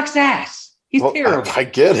guy sucks ass. He's terrible. I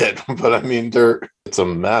get it, but I mean, it's a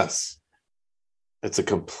mess. It's a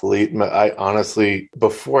complete mess. I honestly,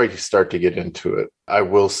 before I start to get into it, I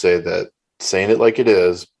will say that saying it like it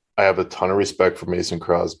is, I have a ton of respect for Mason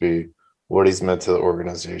Crosby, what he's meant to the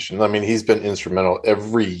organization. I mean, he's been instrumental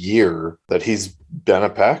every year that he's been a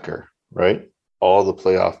Packer, right? All the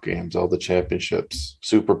playoff games, all the championships,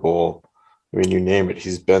 Super Bowl. I mean, you name it,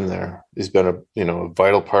 he's been there. He's been a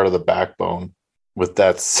vital part of the backbone. With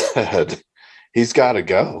that said, he's got to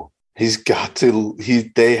go. He's got to.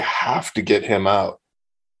 They have to get him out.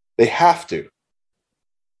 They have to.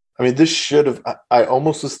 I mean, this should have. I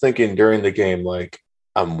almost was thinking during the game, like,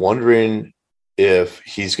 I'm wondering if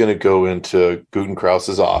he's going to go into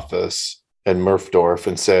Gutenkraus's office and Murphdorf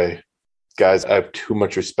and say, guys, I have too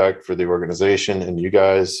much respect for the organization and you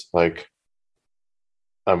guys, like,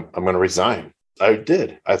 I'm going to resign. I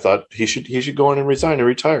did. I thought he should go in and resign and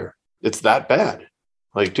retire. It's that bad.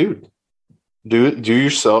 Like, dude, do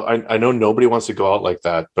yourself. I know nobody wants to go out like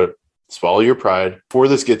that, but swallow your pride. Before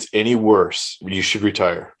this gets any worse, you should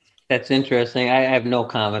retire. That's interesting. I have no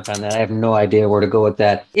comment on that. I have no idea where to go with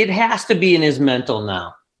that. It has to be in his mental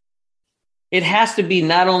now. It has to be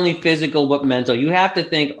not only physical, but mental. You have to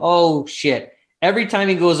think, oh, shit. Every time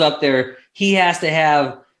he goes up there, he has to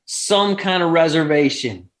have some kind of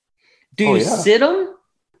reservation. Do you sit him?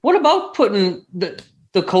 What about putting the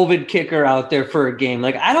COVID kicker out there for a game?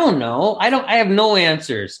 Like, I don't know. I have no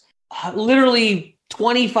answers. Literally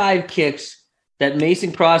 25 kicks that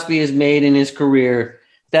Mason Crosby has made in his career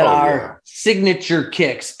that are signature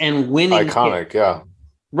kicks and winning iconic kicks. Yeah,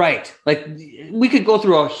 right. Like, we could go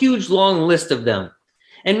through a huge long list of them,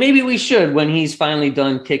 and maybe we should when he's finally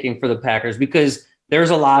done kicking for the Packers, because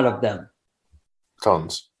there's a lot of them,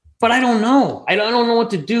 tons. But I don't know. I don't know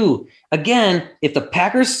what to do. Again, if the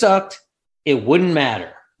Packers sucked, it wouldn't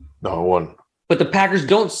matter. No, it wouldn't. But the Packers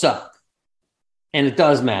don't suck, and it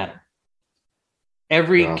does matter.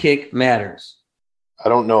 Every kick matters. I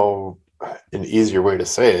don't know an easier way to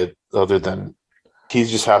say it other than he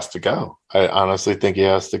just has to go. I honestly think he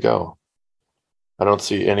has to go. I don't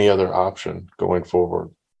see any other option going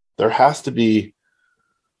forward. There has to be,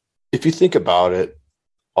 if you think about it,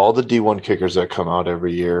 all the D1 kickers that come out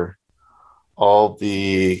every year, all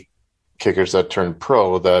the kickers that turn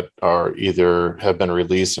pro that are either have been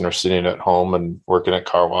released and are sitting at home and working at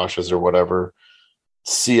car washes or whatever,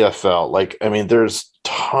 CFL, like, I mean, there's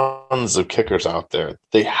tons of kickers out there.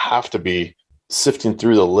 They have to be sifting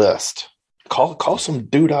through the list. Call some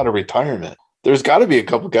dude out of retirement. There's got to be a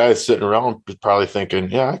couple guys sitting around probably thinking,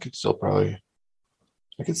 yeah, I could still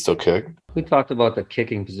kick. We talked about the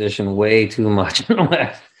kicking position way too much in the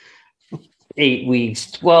last 8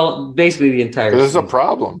 weeks. Well, basically the entire season. There's a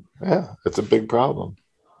problem. Yeah, it's a big problem.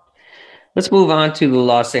 Let's move on to the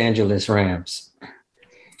Los Angeles Rams.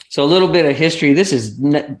 So a little bit of history. This is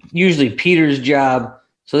usually Peter's job,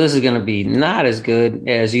 so this is going to be not as good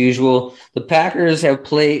as usual. The Packers and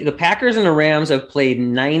the Rams have played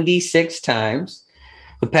 96 times.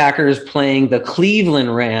 The Packers playing the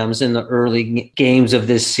Cleveland Rams in the early games of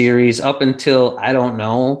this series up until, I don't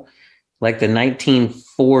know, like the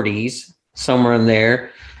 1940s, somewhere in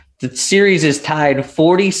there. The series is tied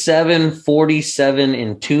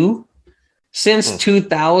 47-47-2. Since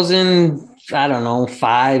 2000, I don't know,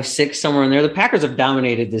 5, 6, somewhere in there, the Packers have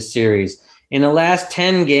dominated this series. In the last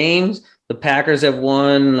 10 games, the Packers have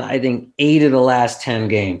won, I think, 8 of the last 10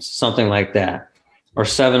 games, something like that, or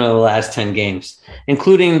 7 of the last 10 games,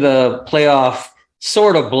 including the playoff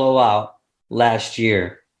sort of blowout last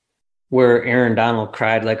year where Aaron Donald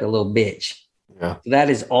cried like a little bitch. Yeah. That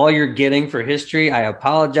is all you're getting for history. I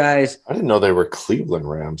apologize. I didn't know they were Cleveland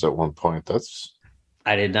Rams at one point.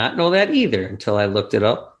 I did not know that either until I looked it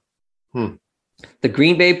up. The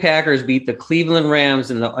Green Bay Packers beat the Cleveland Rams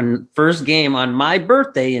in the first game on my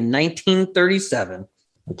birthday in 1937.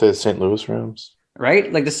 The St. Louis Rams?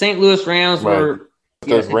 Right? Like the St. Louis Rams were...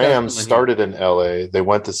 The Rams started in L.A., they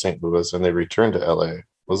went to St. Louis, and they returned to L.A.,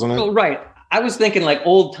 wasn't it? Oh, right. I was thinking like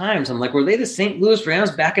old times. I'm like, were they the St. Louis Rams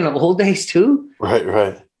back in the old days too?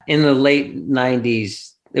 Right. In the late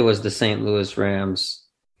 90s, it was the St. Louis Rams.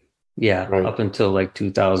 Yeah, right. Up until like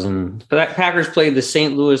 2000. But Packers played the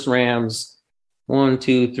St. Louis Rams 1,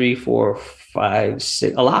 2, 3, 4, 5,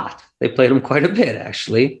 6. A lot. They played them quite a bit,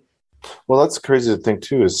 actually. Well, that's crazy to think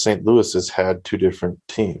too. Is St. Louis has had 2 different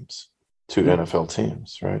teams, 2 NFL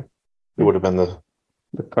teams, right? It would have been the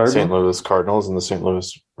The Cardinals? St. Louis Cardinals and the St.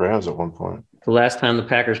 Louis Rams at one point. The last time the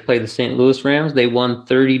Packers played the St. Louis Rams, they won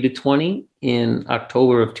 30-20 in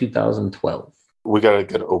October of 2012. We got to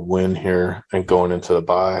get a win here and going into the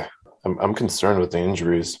bye. I'm concerned with the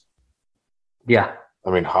injuries. Yeah. I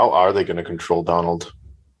mean, how are they going to control Donald?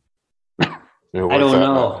 I don't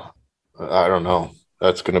know. I don't know.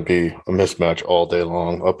 That's going to be a mismatch all day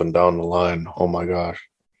long, up and down the line. Oh my gosh.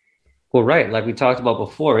 Well, right, like we talked about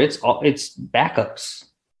before, it's backups.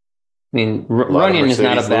 I mean, Runyon is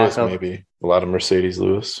not a backup. Maybe a lot of Mercedes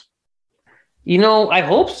Lewis. You know, I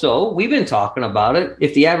hope so. We've been talking about it.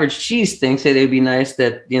 If the average cheese thinks it would be nice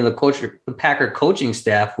that, you know, the Packer coaching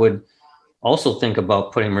staff would also think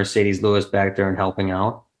about putting Mercedes Lewis back there and helping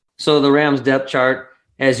out. So the Rams depth chart,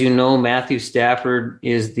 as you know, Matthew Stafford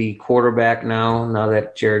is the quarterback now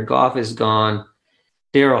that Jared Goff is gone.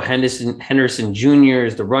 Darrell Henderson Jr.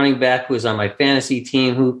 is the running back who is on my fantasy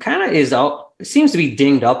team, who kind of is out, seems to be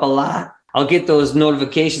dinged up a lot. I'll get those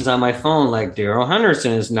notifications on my phone like Darrell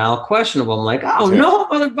Henderson is now questionable. I'm like, oh, no,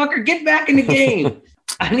 motherfucker, get back in the game.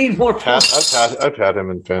 I need more points. I've had him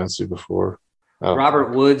in fantasy before.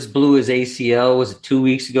 Robert Woods blew his ACL, was it 2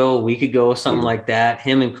 weeks ago, a week ago, something like that.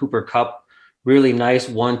 Him and Cooper Kupp, really nice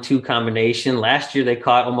 1-2 combination. Last year, they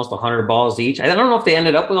caught almost 100 balls each. I don't know if they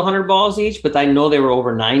ended up with 100 balls each, but I know they were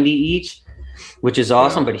over 90 each, which is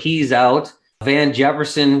awesome, but he's out. Van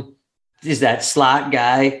Jefferson is that slot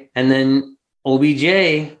guy. And then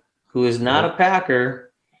OBJ, who is not a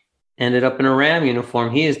Packer, ended up in a Ram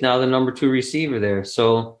uniform. He is now the number 2 receiver there.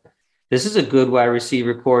 So this is a good wide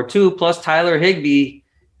receiver core too. Plus Tyler Higbee,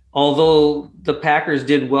 although the Packers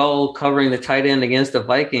did well covering the tight end against the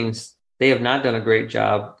Vikings, they have not done a great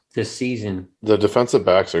job this season. The defensive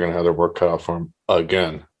backs are going to have their work cut out for them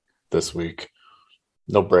again this week.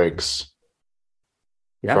 No breaks.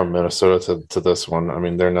 Yeah. From Minnesota to this one. I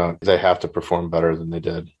mean, they have to perform better than they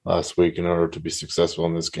did last week in order to be successful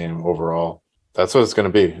in this game overall. That's what it's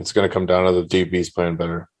going to be. It's going to come down to the DBs playing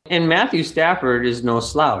better. And Matthew Stafford is no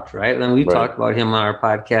slouch, right? And we talked about him on our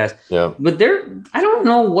podcast. Yeah. But I don't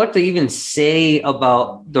know what to even say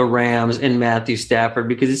about the Rams and Matthew Stafford,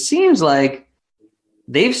 because it seems like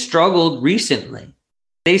they've struggled recently.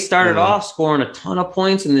 They started off scoring a ton of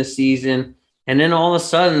points in this season, and then all of a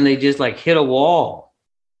sudden they just like hit a wall.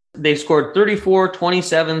 They scored 34,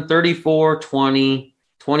 27, 34, 20,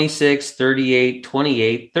 26, 38,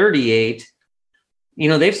 28, 38. You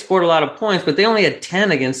know, they've scored a lot of points, but they only had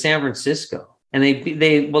 10 against San Francisco. And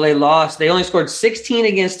they lost. They only scored 16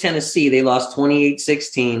 against Tennessee. They lost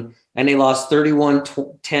 28-16, and they lost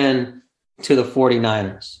 31-10 to the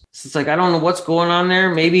 49ers. So it's like, I don't know what's going on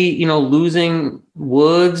there. Maybe, you know, losing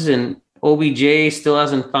Woods and OBJ still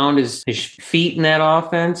hasn't found his feet in that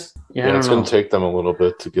offense. Yeah, it's going to take them a little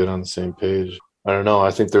bit to get on the same page. I don't know. I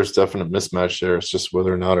think there's definite mismatch there. It's just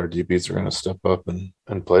whether or not our DBs are going to step up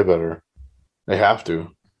and play better. They have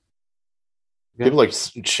to. Yeah. People like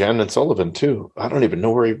Shannon Sullivan, too. I don't even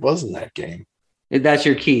know where he was in that game. That's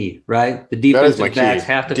your key, right? The defensive backs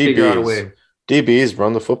have to figure out a way. DBs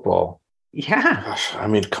run the football. Yeah. Gosh, I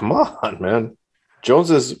mean, come on, man. Jones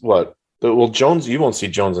is what? Well, Jones, you won't see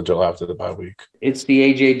Jones until after the bye week. It's the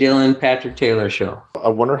A.J. Dillon, Patrick Taylor show. I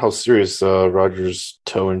wonder how serious Rodgers'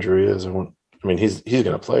 toe injury is. I mean, he's going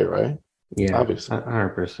to play, right? Yeah, obviously.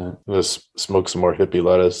 100%. Just smoke some more hippie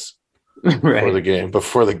lettuce before the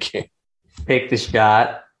game. Pick the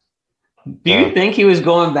shot. Do you think he was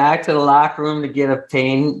going back to the locker room to get a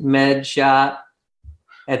pain med shot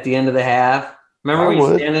at the end of the half? Remember when he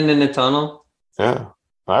was standing in the tunnel? Yeah,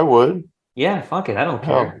 I would. Yeah, fuck it. I don't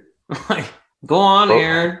care. Go on,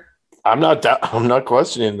 Aaron. I'm not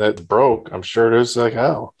questioning that broke. I'm sure it is like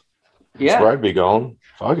hell. Yeah. That's where I'd be going.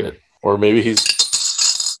 Fuck it. Or maybe he's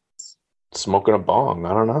smoking a bong.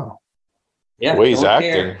 I don't know. Yeah. The way he's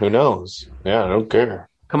acting, who knows? Yeah, I don't care.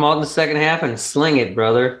 Come out in the second half and sling it,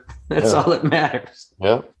 brother. That's all that matters.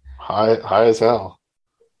 Yeah. High as hell.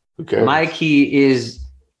 Who cares? My key is,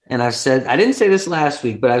 and I didn't say this last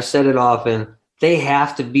week, but I've said it often, they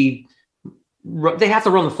have to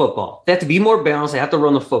run the football. They have to be more balanced. They have to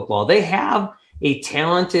run the football. They have a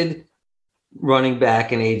talented running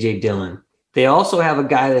back in A.J. Dillon. They also have a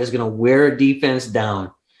guy that is going to wear a defense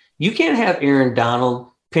down. You can't have Aaron Donald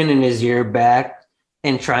pinning his ear back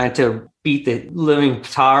and trying to beat the living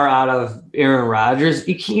tar out of Aaron Rodgers.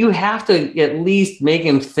 You have to at least make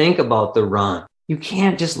him think about the run. You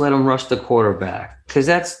can't just let him rush the quarterback,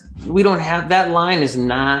 because we don't have that line is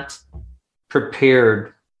not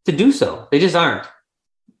prepared to do so. They just aren't.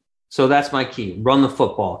 So that's my key. Run the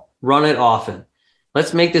football. Run it often.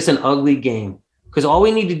 Let's make this an ugly game, because all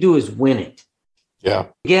we need to do is win it. Yeah.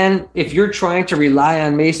 Again, if you're trying to rely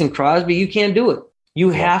on Mason Crosby, you can't do it.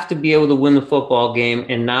 You have to be able to win the football game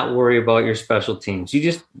and not worry about your special teams.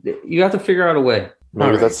 You have to figure out a way.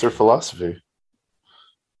 Maybe that's their philosophy.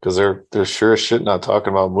 Because they're sure as shit not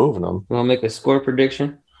talking about moving them. You want to make a score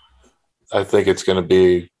prediction? I think it's going to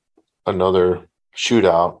be another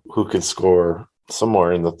shootout. Who can score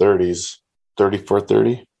somewhere in the 30s?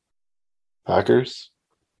 34-30? Packers?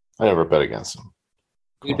 I never bet against them.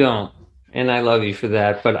 You don't. And I love you for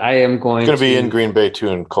that. But I am going to be in Green Bay too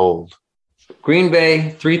and cold. Green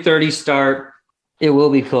Bay, 3:30 start. It will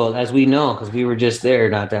be cold, as we know, because we were just there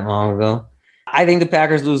not that long ago. I think the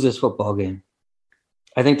Packers lose this football game.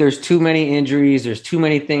 I think there's too many injuries. There's too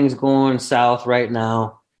many things going south right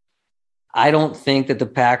now. I don't think that the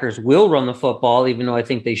Packers will run the football, even though I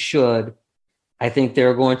think they should. I think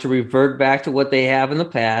they're going to revert back to what they have in the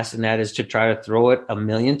past, and that is to try to throw it a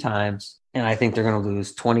million times. And I think they're going to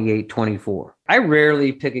lose 28-24. I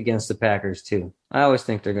rarely pick against the Packers, too. I always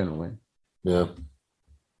think they're going to win. Yeah.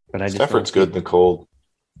 But Stafford's good in the cold,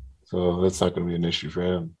 so that's not going to be an issue for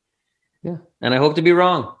him. Yeah, and I hope to be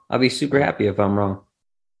wrong. I'll be super happy if I'm wrong.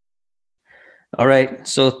 All right,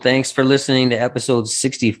 so thanks for listening to episode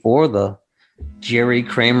 64, the Jerry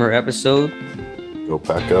Kramer episode. Go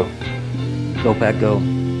Pack Go. Go Pack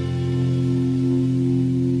Go.